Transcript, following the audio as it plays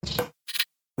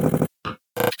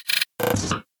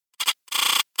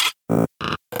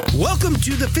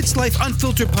Welcome to the Fitz Life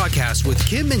Unfiltered podcast with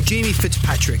Kim and Jamie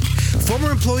Fitzpatrick, former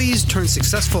employees turned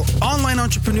successful online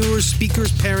entrepreneurs,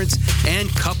 speakers, parents, and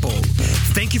couple.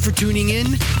 Thank you for tuning in.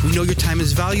 We know your time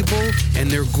is valuable, and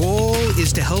their goal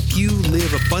is to help you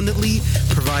live abundantly,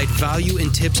 provide value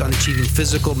and tips on achieving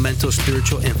physical, mental,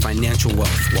 spiritual, and financial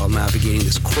wealth while navigating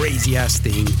this crazy-ass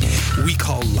thing we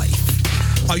call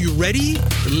life. Are you ready?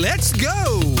 Let's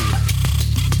go!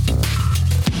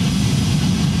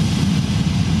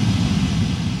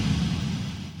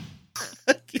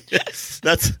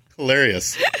 That's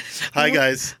hilarious. Hi,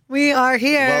 guys. We are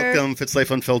here. Welcome, Fitz Life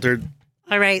Unfiltered.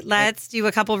 All right, let's do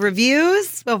a couple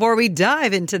reviews before we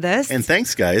dive into this. And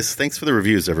thanks, guys. Thanks for the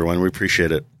reviews, everyone. We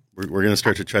appreciate it. We're going to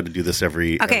start to try to do this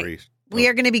every... We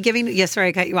are going to be giving... Yes, sorry,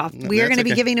 I cut you off. We are going to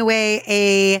be giving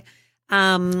away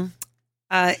a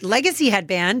legacy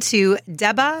headband to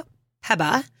Deba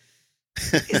Peba.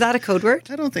 Is that a code word?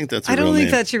 I don't think that's a I real don't think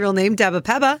name. that's your real name, Deba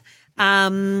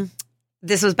Peba.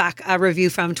 This was back a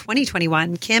review from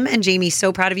 2021. Kim and Jamie,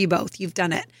 so proud of you both. You've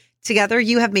done it. Together,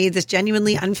 you have made this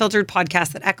genuinely unfiltered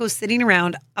podcast that echoes sitting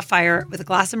around a fire with a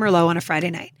glass of Merlot on a Friday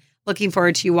night. Looking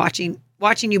forward to you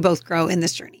watching you both grow in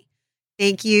this journey.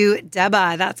 Thank you,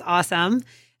 Deba. That's awesome.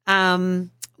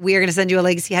 We are going to send you a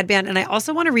legacy headband. And I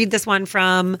also want to read this one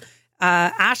from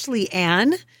Ashley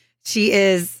Ann. She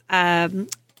is on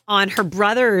her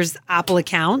brother's Apple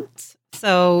account.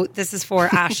 So this is for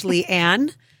Ashley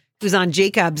Ann, who's on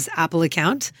Jacob's Apple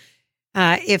account.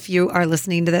 If you are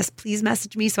listening to this, please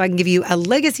message me so I can give you a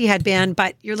legacy headband.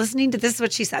 But you're listening to this is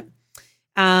what she said.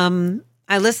 I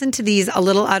listened to these a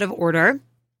little out of order,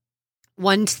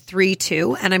 1, 3,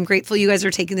 2, and I'm grateful you guys are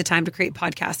taking the time to create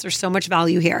podcasts. There's so much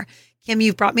value here. Kim,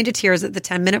 you've brought me to tears at the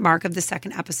 10-minute mark of the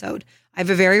second episode. I have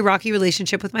a very rocky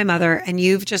relationship with my mother, and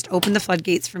you've just opened the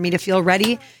floodgates for me to feel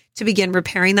ready to begin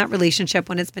repairing that relationship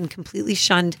when it's been completely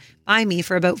shunned by me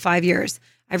for about 5 years.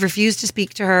 I've refused to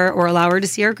speak to her or allow her to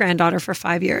see our granddaughter for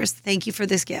 5 years. Thank you for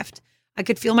this gift. I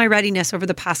could feel my readiness over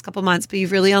the past couple months, but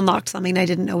you've really unlocked something I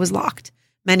didn't know was locked.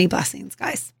 Many blessings,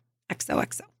 guys.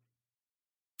 XOXO.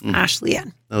 Ashley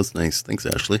Ann. That was nice. Thanks,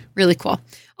 Ashley. Really cool.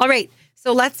 All right.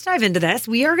 So let's dive into this.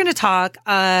 We are going to talk.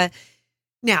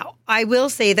 Now, I will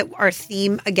say that our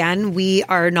theme, again, we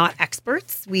are not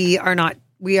experts. We are not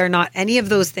any of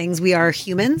those things. We are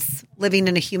humans living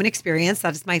in a human experience.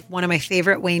 That is one of my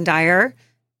favorite Wayne Dyer.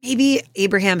 Maybe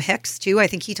Abraham Hicks too. I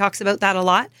think he talks about that a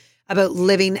lot, about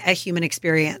living a human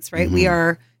experience, right? Mm-hmm. We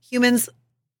are humans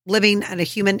living at a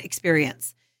human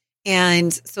experience.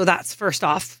 And so that's first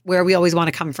off where we always want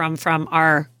to come from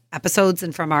our episodes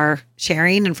and from our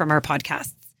sharing and from our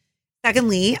podcasts.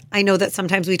 Secondly, I know that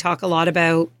sometimes we talk a lot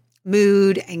about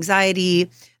mood,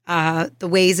 anxiety, the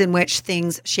ways in which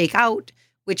things shake out,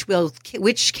 which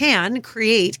can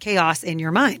create chaos in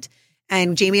your mind.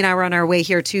 And Jamie and I were on our way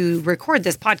here to record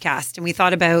this podcast, and we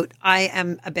thought about, I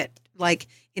am a bit like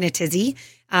in a tizzy.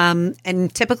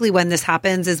 And typically when this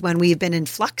happens is when we've been in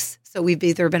flux. So we've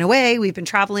either been away, we've been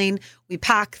traveling, we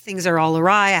pack, things are all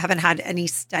awry. I haven't had any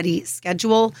steady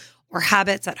schedule or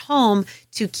habits at home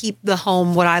to keep the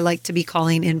home what I like to be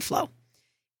calling in flow.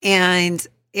 And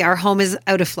our home is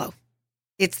out of flow.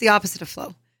 It's the opposite of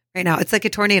flow right now. It's like a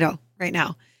tornado right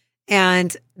now.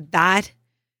 And that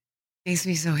makes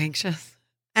me so anxious.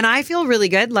 And I feel really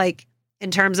good, like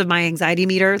in terms of my anxiety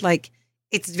meter, like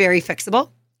it's very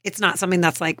fixable. It's not something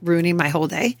that's like ruining my whole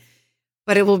day,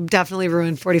 but it will definitely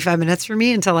ruin 45 minutes for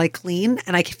me until I clean.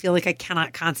 And I feel like I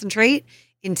cannot concentrate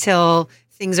until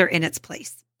things are in its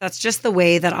place. That's just the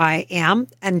way that I am.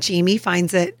 And Jamie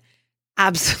finds it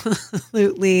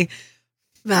absolutely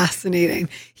fascinating.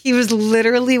 He was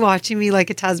literally watching me like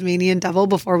a Tasmanian devil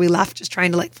before we left, just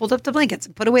trying to like fold up the blankets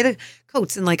and put away the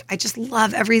coats. And like, I just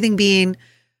love everything being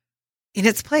in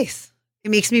its place. It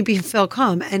makes me feel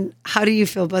calm. And how do you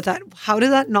feel about that? How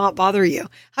does that not bother you?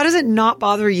 How does it not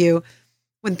bother you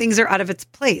when things are out of its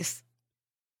place?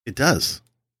 It does.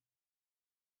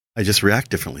 I just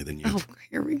react differently than you. Oh,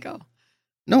 here we go.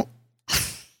 No,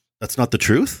 that's not the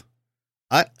truth.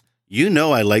 I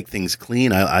like things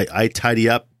clean. I tidy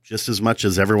up just as much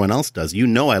as everyone else does.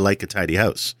 I like a tidy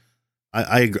house.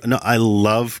 I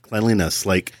love cleanliness.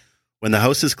 Like when the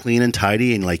house is clean and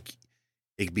tidy and like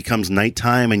it becomes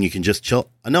nighttime and you can just chill.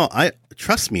 No,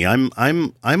 trust me. I'm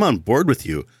on board with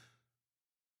you.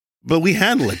 But we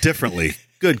handle it differently.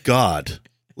 Good God.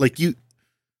 Like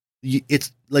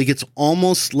it's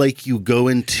almost like you go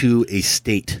into a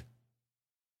state.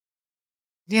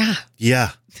 Yeah. Yeah.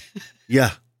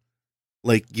 Yeah.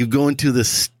 Like you go into the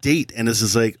state and this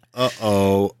is like,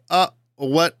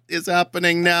 what is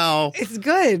happening now? It's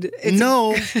good.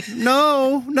 No.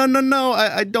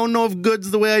 I don't know if good's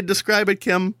the way I describe it,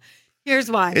 Kim.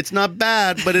 Here's why. It's not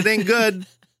bad, but it ain't good.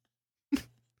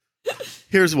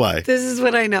 Here's why. This is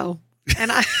what I know.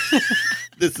 And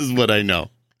This is what I know.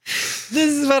 this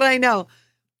is what I know.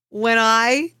 When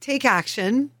I take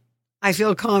action, I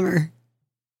feel calmer.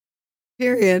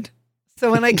 Period.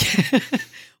 So when I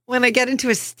get into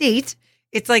a state,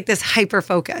 it's like this hyper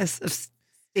focus of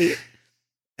state.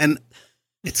 And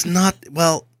it's not,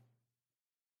 well,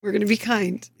 We're going to be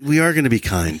kind. we are going to be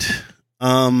kind.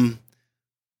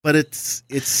 But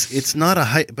it's not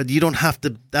but you don't have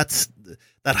to, that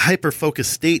hyper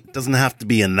focused state doesn't have to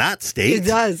be in that state. It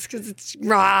does, because it's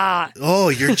raw. Oh,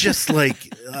 you're just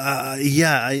like,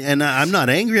 and I'm not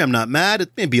angry. I'm not mad. It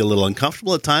may be a little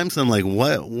uncomfortable at times. I'm like,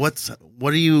 why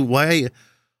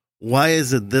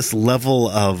is it this level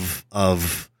of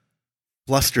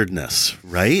flusteredness,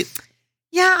 right?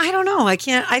 Yeah, I don't know. I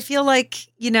feel like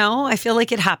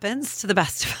it happens to the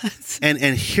best of us. And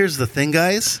here's the thing,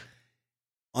 guys.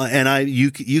 And you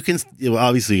can,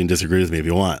 obviously you can disagree with me if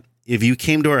you want. If you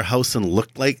came to our house and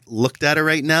looked at it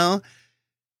right now,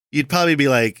 you'd probably be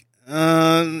like,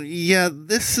 yeah,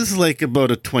 this is like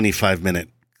about a 25-minute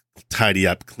tidy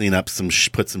up, clean up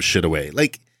put some shit away.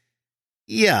 Like,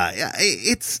 yeah,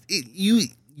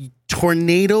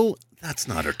 tornado. That's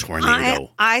not a tornado.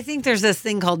 I think there's this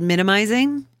thing called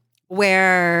minimizing,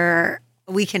 where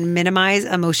we can minimize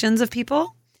emotions of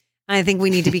people. And I think we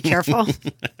need to be careful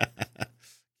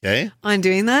Okay. on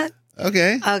doing that.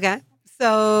 Okay. Okay.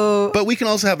 So, But we can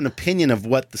also have an opinion of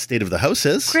what the state of the house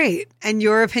is. great. And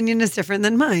your opinion is different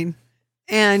than mine.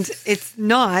 And it's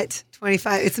not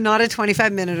 25. It's not a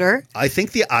 25-minuter. I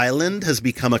think the island has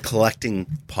become a collecting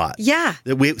pot. Yeah.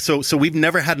 So we've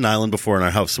never had an island before in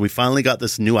our house. So we finally got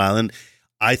this new island.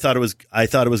 I thought it was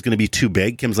going to be too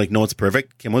big. Kim's like, no, it's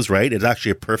perfect. Kim was right. It's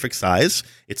actually a perfect size.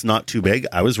 It's not too big.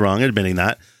 I was wrong admitting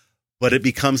that. But it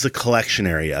becomes a collection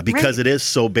area because it is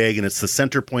so big and it's the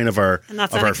center point of our And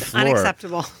that's our floor.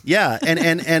 unacceptable. Yeah,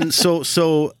 and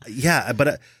so yeah,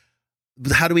 but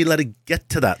how do we let it get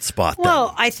to that spot? Well,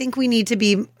 then? I think we need to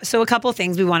be, so a couple of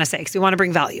things we want to say, because we want to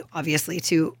bring value, obviously,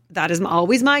 that is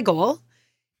always my goal.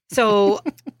 So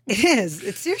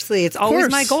it's seriously, it's always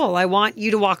course. my goal. I want you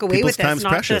to walk away People's with this, time's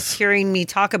not precious. just hearing me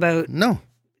talk about No.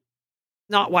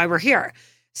 not why we're here.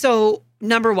 So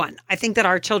number one, I think that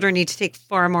our children need to take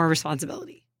far more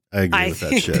responsibility. I agree I with that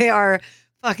think shit. they are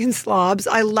fucking slobs.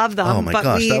 I love them. Oh my but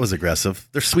gosh, that was aggressive.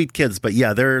 They're sweet kids, but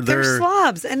yeah, they're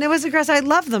slobs. And it was aggressive. I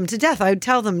love them to death. I would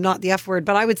tell them not the F word,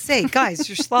 but I would say, guys,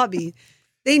 you're slobby.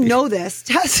 They know this.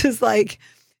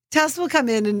 Tess will come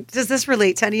in, and does this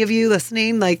relate to any of you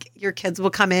listening? Like, your kids will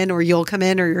come in, or you'll come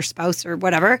in, or your spouse or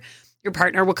whatever, your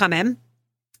partner will come in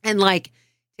and like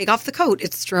take off the coat.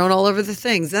 It's strewn all over the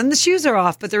things. Then the shoes are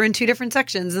off, but they're in two different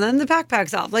sections. And then the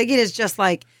backpack's off. Like, it is just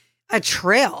like a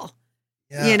trail,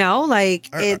 Yeah.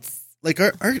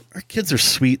 Our kids are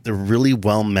sweet. They're really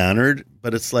well mannered,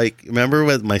 but it's like, remember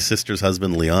with my sister's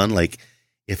husband, Leon, like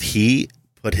if he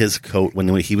put his coat when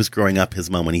he was growing up, his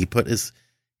mom, when he put his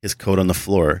coat on the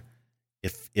floor,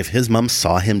 if his mom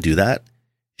saw him do that,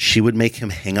 she would make him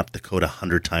hang up the coat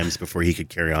 100 times before he could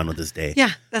carry on with his day.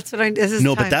 Yeah, that's what I. This is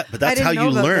No, time. but that's how you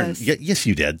learn. Yeah, yes,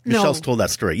 you did. No. Michelle's told that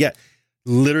story. Yeah,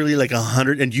 literally like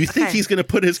 100. And you think Okay. he's going to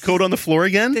put his coat on the floor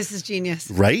again? This is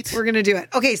genius. Right? We're gonna do it.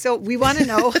 Okay, so we want to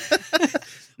know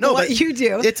No, what but you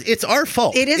do. It's our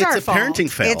fault. It is our It's a fault.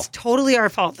 parenting fail. It's totally our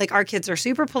fault. Like, our kids are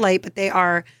super polite, but they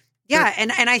are. Yeah,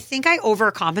 and I think I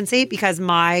overcompensate because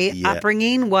my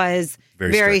upbringing was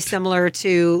very strict. similar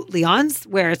to Leon's,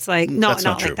 where it's like That's not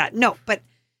not true. like that. No, but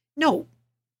no,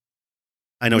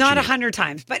 I know not what you mean. 100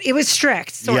 times, but it was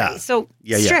strict. Sorry, Yeah. so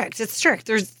Yeah, yeah. strict. It's strict.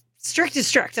 There's strict is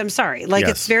strict. I'm sorry. Like,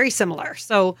 Yes. it's very similar.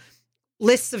 So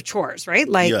lists of chores, right?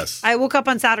 Like, Yes. I woke up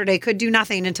on Saturday, could do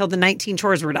nothing until the 19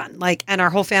 chores were done. Like, and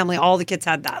our whole family, all the kids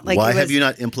had that. Like, Why it have was- you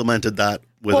not implemented that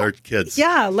with Well, our kids?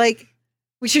 Yeah, like,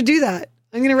 we should do that.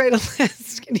 I'm going to write a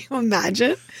list. Can you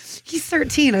imagine? He's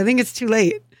 13. I think it's too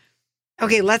late.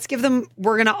 Okay, let's give them,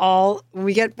 when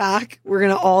we get back, we're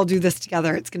going to all do this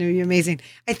together. It's going to be amazing.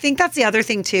 I think that's the other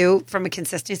thing too, from a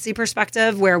consistency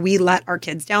perspective, where we let our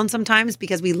kids down sometimes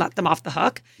because we let them off the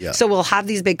hook. Yeah. So we'll have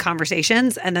these big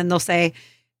conversations and then they'll say,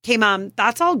 okay, Mom,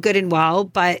 that's all good and well,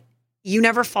 but you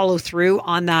never follow through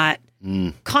on that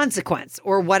consequence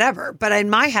or whatever. But in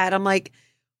my head, I'm like,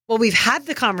 well, we've had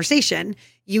the conversation.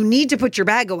 You need to put your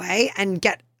bag away and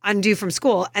get undue from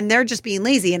school. And they're just being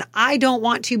lazy. And I don't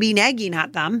want to be nagging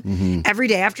at them every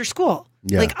day after school.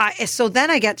 Yeah. So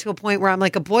then I get to a point where I'm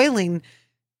like a boiling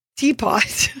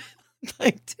teapot,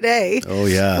 like today. Oh,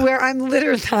 yeah. Where I'm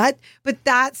literally that. But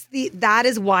that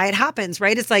is why it happens,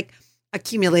 right? It's like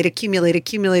accumulate. Tick, tick,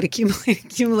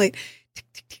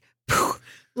 tick.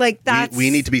 Like that's we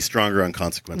need to be stronger on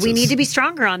consequences. We need to be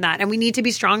stronger on that, and we need to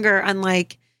be stronger on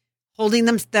like holding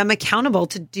them accountable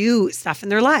to do stuff in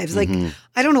their lives. Like,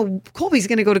 I don't know, Colby's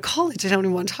going to go to college. I don't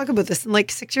even want to talk about this. In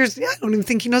like 6 years, I don't even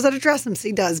think he knows how to dress himself.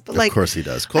 He does, but like, of course he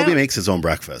does. Colby makes his own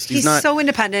breakfast. He's not so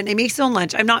independent. He makes his own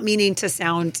lunch. I'm not meaning to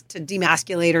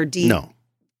demasculate or No.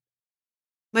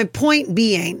 My point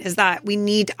being is that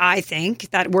I think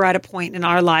that we're at a point in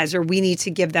our lives where we need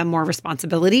to give them more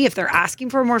responsibility. If they're asking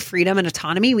for more freedom and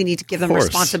autonomy, we need to give them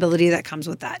responsibility that comes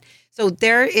with that. So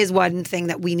there is one thing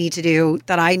that we need to do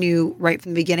that I knew right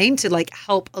from the beginning to like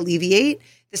help alleviate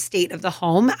the state of the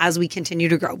home as we continue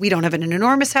to grow. We don't have an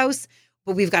enormous house,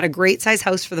 but we've got a great size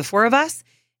house for the four of us.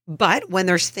 But when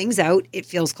there's things out, it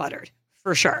feels cluttered.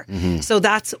 For sure. So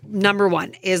that's number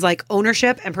one is like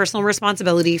ownership and personal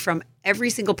responsibility from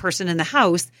every single person in the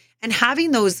house and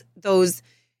having those,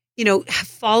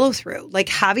 follow through, like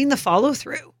having the follow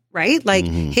through, right? Like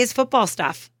his football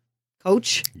stuff,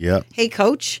 coach. Yeah. Hey,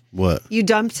 coach. What? You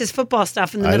dumped his football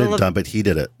stuff in the middle of. I didn't dump it. He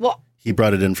did it. Well, he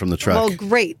brought it in from the truck. Well,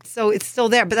 great. So it's still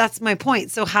there, but that's my point.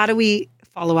 So how do we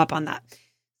follow up on that?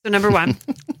 So number one,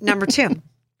 number two,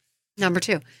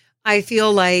 I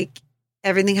feel like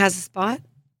everything has a spot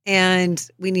and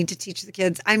we need to teach the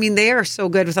kids. I mean, they are so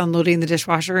good with unloading the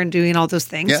dishwasher and doing all those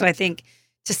things. Yeah. So I think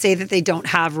to say that they don't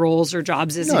have roles or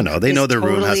jobs is no, they know their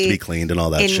room has to be cleaned and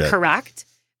all that shit. Incorrect.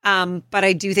 But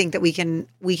I do think that we can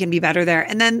be better there.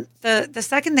 And then the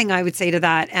second thing I would say to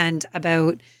that and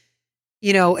about,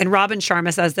 and Robin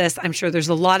Sharma says this, I'm sure there's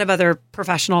a lot of other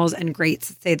professionals and greats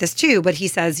that say this too, but he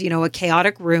says, a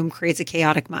chaotic room creates a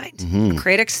chaotic mind.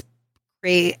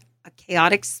 A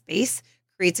chaotic space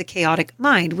creates a chaotic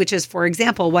mind, which is, for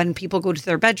example, when people go to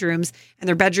their bedrooms and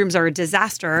their bedrooms are a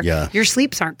disaster, your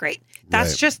sleeps aren't great.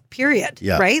 That's just period,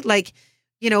 right? Like,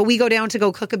 we go down to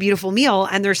go cook a beautiful meal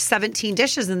and there's 17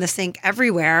 dishes in the sink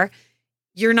everywhere.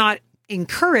 You're not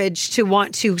encouraged to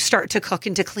want to start to cook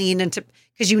and to clean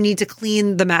because you need to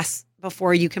clean the mess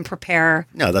before you can prepare.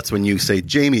 No, that's when you say,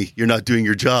 Jamie, you're not doing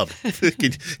your job.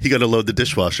 You got to load the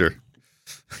dishwasher.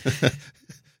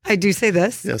 I do say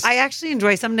this. Yes. I actually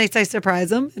enjoy some nights I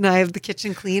surprise them and I have the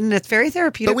kitchen clean and it's very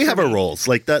therapeutic. But we have our roles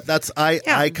like that.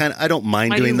 I don't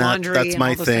mind doing that. That's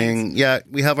my thing. Things. Yeah.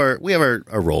 We have our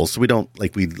roles. So we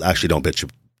actually don't bitch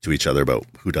to each other about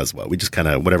who does what. We just kind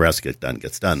of, whatever has to get done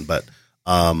gets done. But,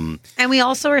 and we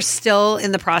also are still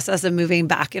in the process of moving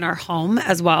back in our home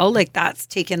as well. Like that's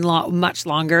taken much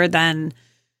longer than,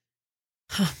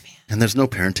 oh man. And there's no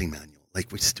parenting manual. Like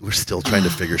we're still trying to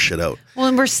figure shit out. Well,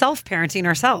 and we're self-parenting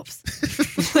ourselves.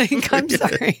 I'm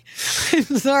sorry.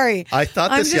 I'm sorry. I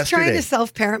thought this yesterday. I'm just trying to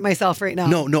self-parent myself right now.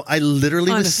 No. I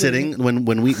literally was sitting when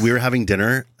we were having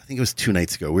dinner. I think it was 2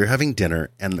 nights ago. We were having dinner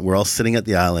and we're all sitting at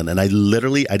the island. And I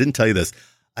didn't tell you this.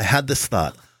 I had this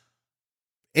thought.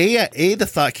 The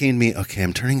thought came to me, okay,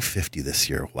 I'm turning 50 this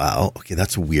year. Wow. Okay,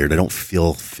 that's weird. I don't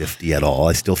feel 50 at all.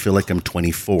 I still feel like I'm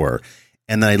 24.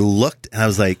 And then I looked and I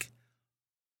was like,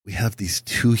 we have these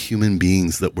two human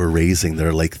beings that we're raising that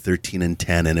are like 13 and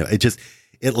 10. And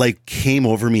it like came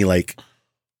over me like,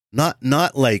 not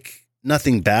like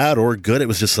nothing bad or good. It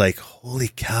was just like,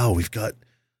 holy cow, we've got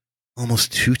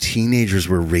almost 2 teenagers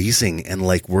we're raising and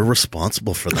like we're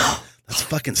responsible for them. That's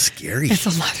fucking scary. It's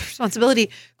a lot of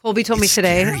responsibility. Colby told me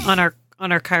today on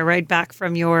our car ride back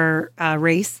from your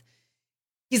race.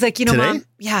 He's like, today? Mom.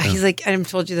 Yeah. He's like, I haven't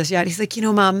told you this yet. He's like,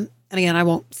 Mom. And again, I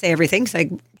won't say everything because I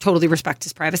totally respect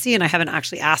his privacy, and I haven't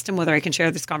actually asked him whether I can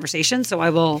share this conversation. So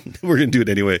I will. We're going to do it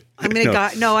anyway. I'm going to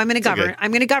I'm going to govern. Okay.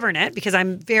 I'm going to govern it because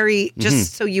I'm very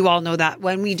just so you all know that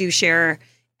when we do share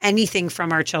anything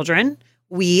from our children,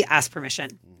 we ask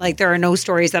permission. Like there are no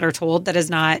stories that are told that is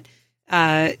not.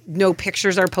 No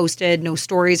pictures are posted, no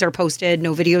stories are posted,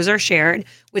 no videos are shared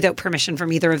without permission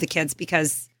from either of the kids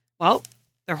because, well.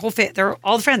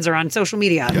 All the friends are on social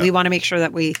media. And we want to make sure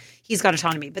that he's got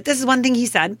autonomy. But this is one thing he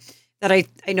said that I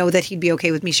know that he'd be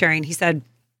okay with me sharing. He said,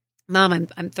 Mom,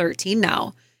 I'm 13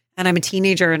 now and I'm a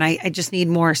teenager and I just need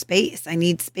more space. I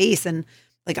need space. And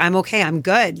like, I'm okay. I'm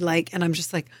good. Like, and I'm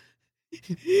just like,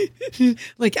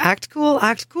 like, act cool.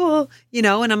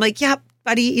 And I'm like, yeah,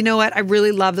 buddy, you know what? I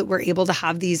really love that we're able to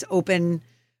have these open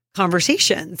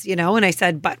conversations, and I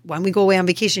said, but when we go away on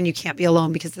vacation, you can't be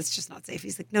alone because it's just not safe.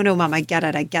 He's like, no, Mom, I get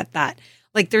it. I get that.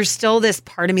 Like, there's still this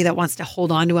part of me that wants to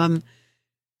hold on to him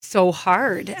so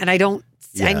hard. And I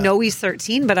know he's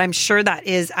 13, but I'm sure that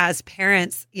is as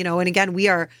parents, and again, we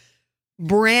are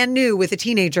brand new with a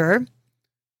teenager.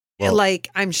 Well, like,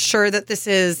 I'm sure that this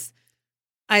is,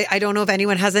 I don't know if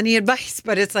anyone has any advice,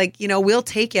 but it's like, we'll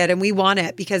take it and we want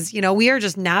it because, we are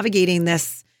just navigating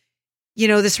this,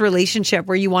 this relationship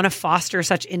where you want to foster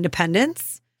such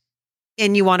independence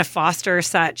and you want to foster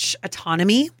such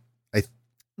autonomy,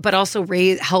 but also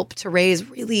help to raise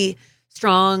really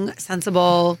strong,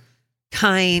 sensible,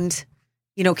 kind,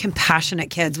 compassionate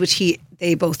kids, which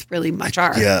they both really much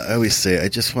are. Yeah, I always say I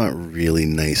just want really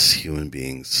nice human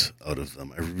beings out of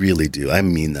them. I really do. I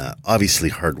mean that. Obviously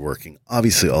hardworking,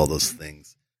 obviously all those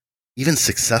things. Even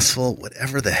successful,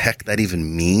 whatever the heck that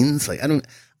even means. Like I don't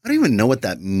even know what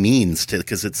that means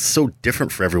because it's so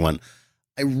different for everyone.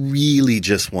 I really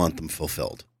just want them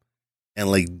fulfilled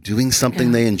and like doing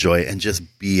something they enjoy and just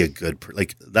be a good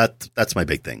that's my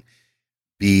big thing.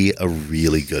 Be a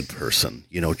really good person,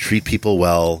 treat people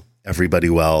well, everybody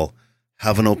well,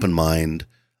 have an open mind.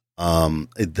 I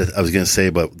was going to say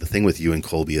about the thing with you and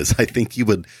Colby is I think you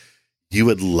would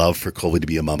love for Colby to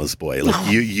be a mama's boy.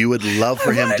 Like you would love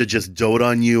for him to just dote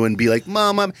on you and be like,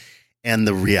 Mom, and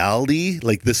the reality,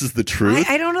 like this is the truth.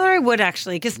 I don't know that I would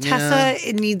actually, because Tessa,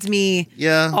 it needs me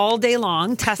all day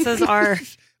long. Tessa's are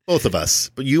both of us,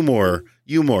 but you more,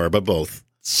 but both.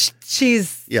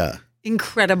 She's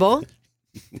incredible.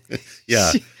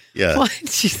 Yeah. What?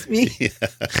 She's me.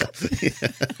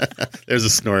 There's a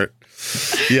snort.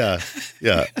 Yeah.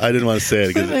 I didn't want to say it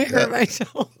because I hurt my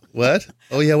toe. What?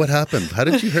 Oh yeah, what happened? How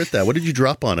did you hurt that? What did you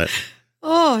drop on it?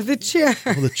 Oh, the chair.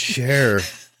 Oh, the chair.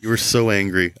 You were so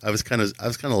angry. I was kind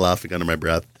of laughing under my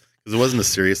breath because it wasn't a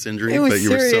serious injury, but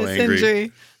you were so angry.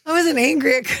 Injury. I wasn't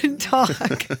angry. I couldn't talk.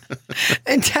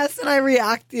 And Tess and I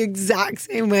react the exact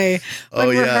same way. When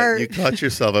we're hurt. You caught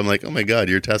yourself. I'm like, oh my God,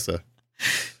 you're Tessa.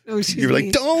 No, you're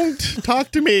like, don't talk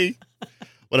to me.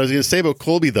 What I was going to say about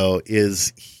Colby though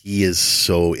is he is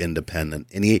so independent,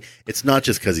 and it's not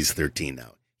just because he's 13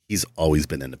 now. He's always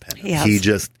been independent.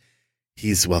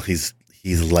 He's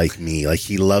like me. Like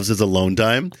he loves his alone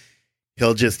time.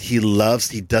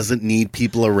 He doesn't need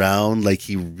people around. Like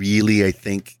he really, I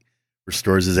think,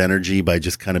 restores his energy by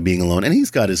just kind of being alone. And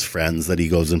he's got his friends that he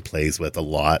goes and plays with a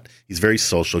lot. He's a very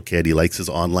social kid. He likes his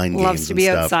online games. Loves to be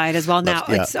outside as well. Now,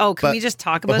 can we just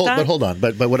talk about that? But hold on.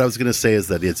 But what I was going to say is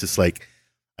that it's just like,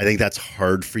 I think that's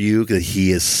hard for you because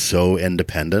he is so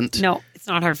independent. No, it's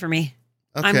not hard for me.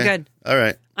 Okay. I'm good. All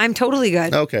right. I'm totally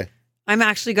good. Okay. I'm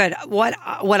actually good.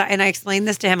 And I explained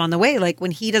this to him on the way, like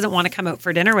when he doesn't want to come out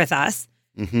for dinner with us,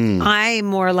 I'm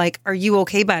more like, are you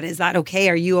okay, bud? Is that okay?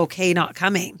 Are you okay not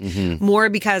coming? More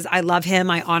because I love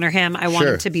him. I honor him. I want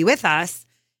him to be with us.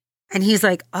 And he's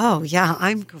like, oh yeah,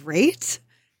 I'm great.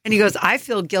 And he goes, I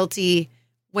feel guilty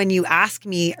when you ask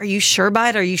me, are you sure,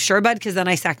 bud? Are you sure, bud? Because then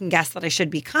I second guess that I should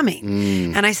be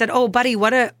coming. And I said, oh, buddy,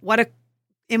 what a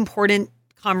important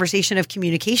conversation of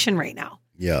communication right now.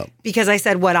 Yeah. Because I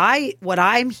said, what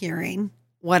I'm hearing,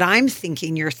 what I'm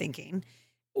thinking you're thinking,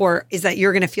 or is that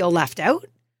you're going to feel left out,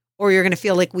 or you're going to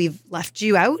feel like we've left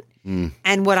you out.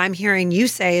 And what I'm hearing you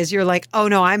say is you're like, oh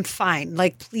no, I'm fine.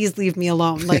 Like, please leave me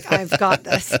alone. Like, I've got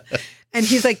this. And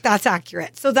he's like, that's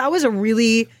accurate. So that was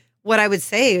what I would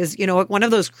say is, one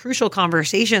of those crucial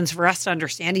conversations for us to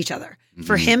understand each other,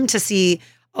 for him to see,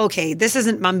 okay, this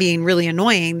isn't mom being really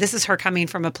annoying. This is her coming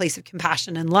from a place of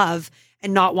compassion and love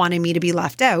and not wanting me to be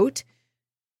left out.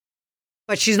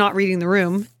 But she's not reading the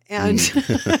room. And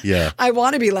I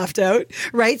want to be left out.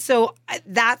 Right. So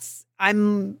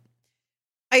it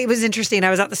was interesting. I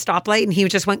was at the stoplight and he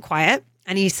just went quiet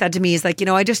and he said to me, he's like,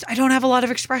 I don't have a lot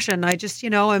of expression. I just,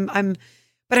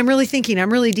 but I'm really thinking,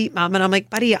 I'm really deep, Mom. And I'm like,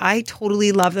 buddy, I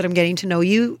totally love that I'm getting to know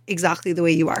you exactly the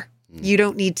way you are. You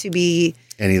don't need to be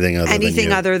anything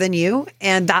other than you.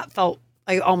 And that felt,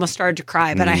 I almost started to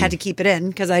cry, but I had to keep it in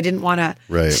because I didn't want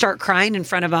to start crying in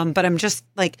front of him. But I'm just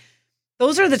like,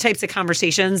 those are the types of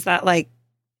conversations that like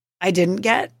I didn't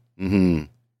get.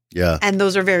 Yeah. And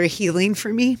those are very healing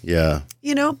for me. Yeah.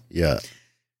 Yeah.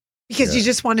 Because you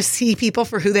just want to see people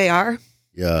for who they are.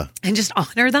 Yeah. And just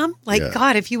honor them. Like,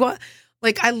 God, if you want,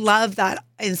 like, I love that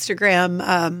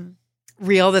Instagram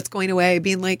reel that's going away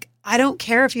being like, I don't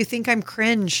care if you think I'm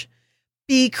cringe.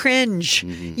 Be cringe.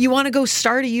 You want to go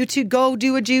start a YouTube, go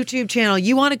do a YouTube channel.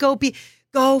 You want to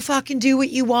go fucking do what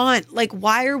you want. Like,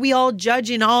 why are we all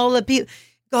judging all the people?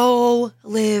 Go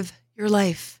live your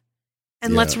life.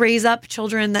 And let's raise up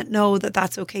children that know that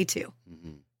that's okay too.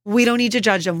 We don't need to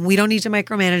judge them. We don't need to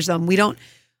micromanage them. We don't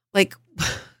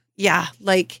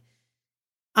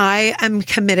I am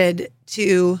committed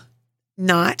to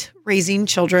not raising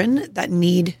children that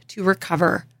need to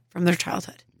recover from their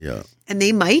childhood. Yeah. And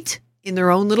they might in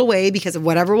their own little way because of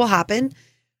whatever will happen.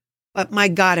 But my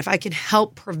God, if I can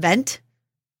help prevent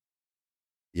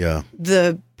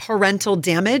the parental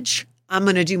damage, I'm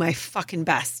going to do my fucking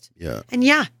best. Yeah. And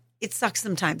it sucks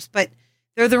sometimes, but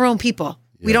they're their own people.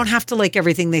 Yeah. We don't have to like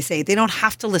everything they say. They don't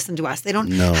have to listen to us. They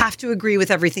don't have to agree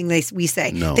with everything we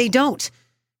say. No. They don't.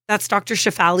 That's Dr.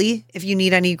 Shefali. If you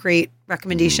need any great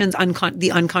recommendations,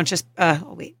 the unconscious. Is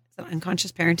that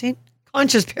unconscious parenting?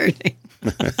 Conscious parenting.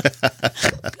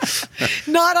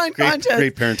 Not unconscious.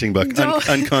 Great parenting book.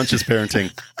 Unconscious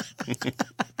parenting.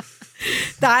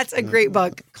 That's a great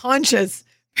book. Conscious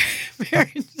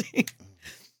parenting.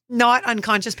 Not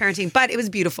unconscious parenting, but it was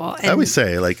beautiful. And I always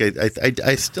say, like,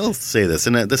 I still say this,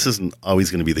 and this isn't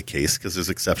always going to be the case because there's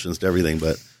exceptions to everything,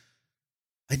 but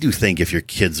I do think if your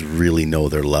kids really know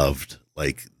they're loved,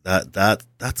 like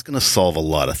that's going to solve a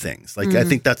lot of things. Like, I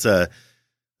think I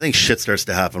think shit starts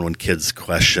to happen when kids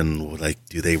question, like,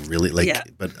 do they really like? Yeah.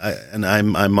 But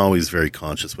I'm always very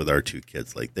conscious with our two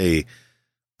kids. Like,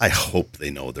 I hope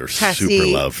they know they're super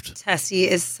loved. Tessie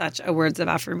is such a words of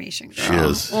affirmation girl. She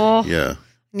is. Oh, yeah.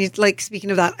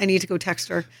 Speaking of that, I need to go text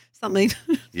her something.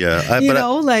 Yeah. I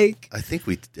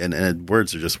think and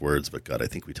words are just words, but God, I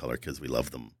think we tell our kids we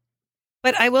love them.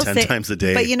 But I will 10 say, times a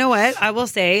day. But you know what? I will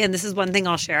say, and this is one thing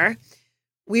I'll share.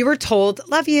 We were told,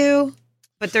 love you,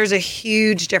 but there's a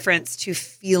huge difference to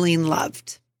feeling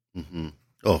loved. Mm-hmm.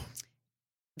 Oh.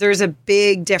 There's a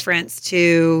big difference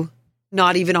to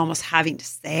not even almost having to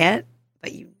say it,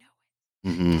 but you know it.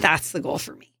 Mm-hmm. That's the goal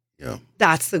for me. Yeah.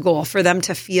 That's the goal, for them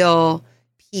to feel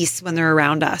peace when they're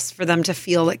around us, for them to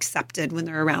feel accepted when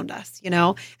they're around us,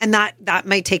 and that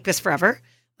might take us forever,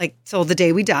 like till the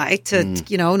day we die, to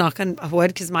knock on wood,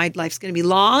 because my life's going to be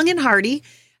long and hardy.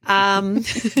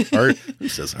 Who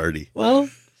says hardy? Well,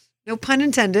 no pun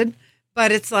intended,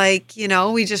 but it's like,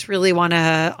 we just really want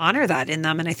to honor that in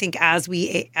them. And I think as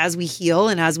we heal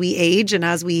and as we age and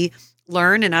as we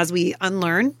learn and as we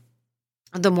unlearn,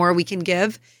 the more we can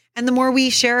give and the more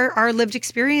we share our lived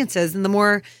experiences, and the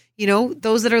more,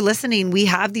 those that are listening, we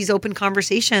have these open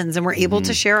conversations and we're able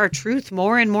to share our truth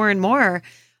more and more and more.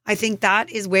 I think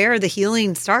that is where the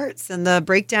healing starts and the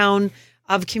breakdown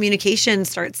of communication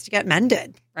starts to get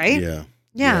mended, right?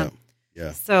 Yeah.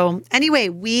 So anyway,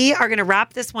 we are going to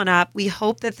wrap this one up. We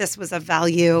hope that this was of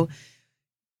value.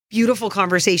 Beautiful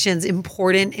conversations,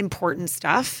 important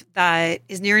stuff that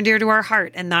is near and dear to our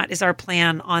heart. And that is our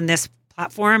plan on this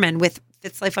platform. And with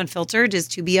Fitz Life Unfiltered is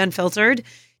to be unfiltered,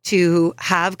 to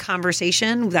have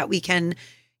conversation that we can,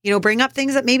 bring up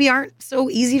things that maybe aren't so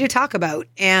easy to talk about.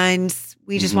 And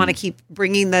we just want to keep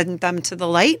bringing them to the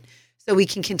light so we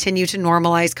can continue to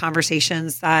normalize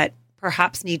conversations that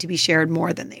perhaps need to be shared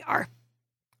more than they are.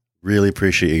 Really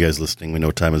appreciate you guys listening. We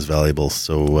know time is valuable.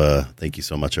 So thank you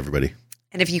so much, everybody.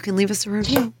 And if you can leave us a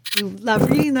review, we love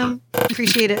reading them.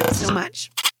 Appreciate it so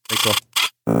much. Thanks all.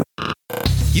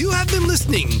 You have been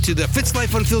listening to the Fitz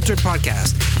Life Unfiltered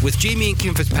podcast with Jamie and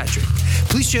Kim Fitzpatrick.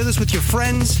 Please share this with your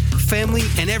friends, family,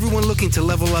 and everyone looking to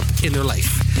level up in their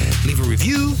life. Leave a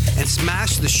review and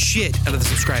smash the shit out of the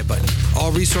subscribe button.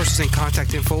 All resources and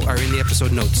contact info are in the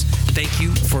episode notes. Thank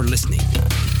you for listening.